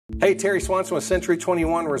Hey, Terry Swanson with Century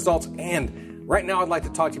 21 Results, and right now I'd like to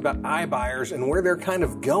talk to you about iBuyers and where they're kind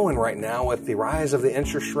of going right now with the rise of the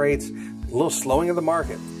interest rates, a little slowing of the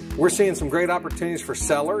market. We're seeing some great opportunities for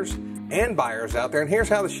sellers and buyers out there, and here's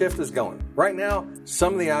how the shift is going. Right now,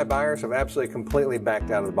 some of the iBuyers have absolutely completely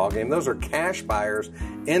backed out of the ballgame. Those are cash buyers,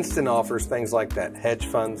 instant offers, things like that, hedge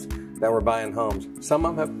funds that were buying homes. Some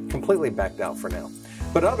of them have completely backed out for now.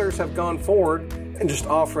 But others have gone forward and just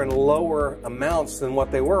offering lower amounts than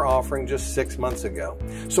what they were offering just 6 months ago.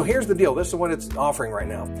 So here's the deal. This is what it's offering right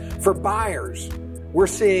now. For buyers, we're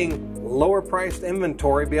seeing lower priced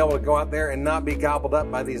inventory be able to go out there and not be gobbled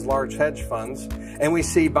up by these large hedge funds. And we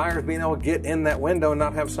see buyers being able to get in that window and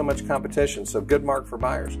not have so much competition. So good mark for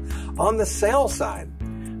buyers. On the sale side,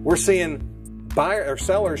 we're seeing buyers or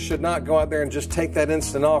sellers should not go out there and just take that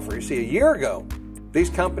instant offer. You see, a year ago, these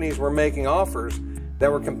companies were making offers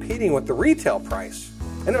that were competing with the retail price.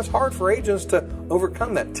 And it was hard for agents to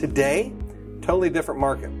overcome that. Today, totally different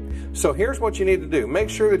market. So here's what you need to do. Make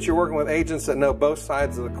sure that you're working with agents that know both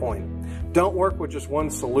sides of the coin. Don't work with just one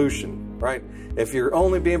solution, right? If you're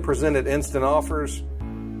only being presented instant offers,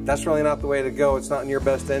 that's really not the way to go. It's not in your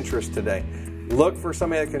best interest today. Look for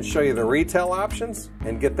somebody that can show you the retail options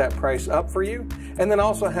and get that price up for you. And then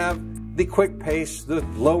also have the quick pace, the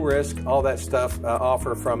low risk, all that stuff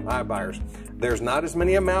offer from iBuyers. There's not as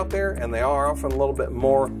many of them out there, and they are often a little bit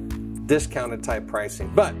more discounted type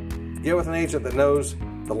pricing. But get with an agent that knows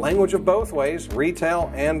the language of both ways,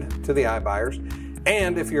 retail and to the iBuyers.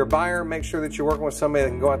 And if you're a buyer, make sure that you're working with somebody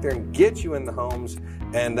that can go out there and get you in the homes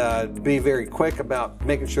and be very quick about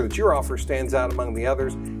making sure that your offer stands out among the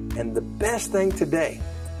others. And the best thing today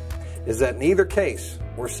is that in either case,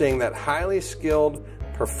 we're seeing that highly skilled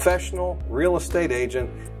professional real estate agent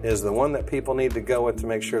is the one that people need to go with to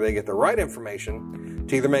make sure they get the right information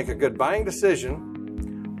to either make a good buying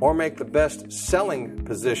decision or make the best selling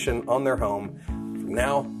position on their home from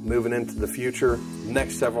now moving into the future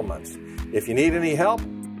next several months. If you need any help,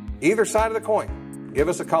 either side of the coin, give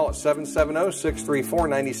us a call at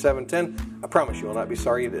 770-634-9710. I promise you will not be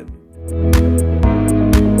sorry you did.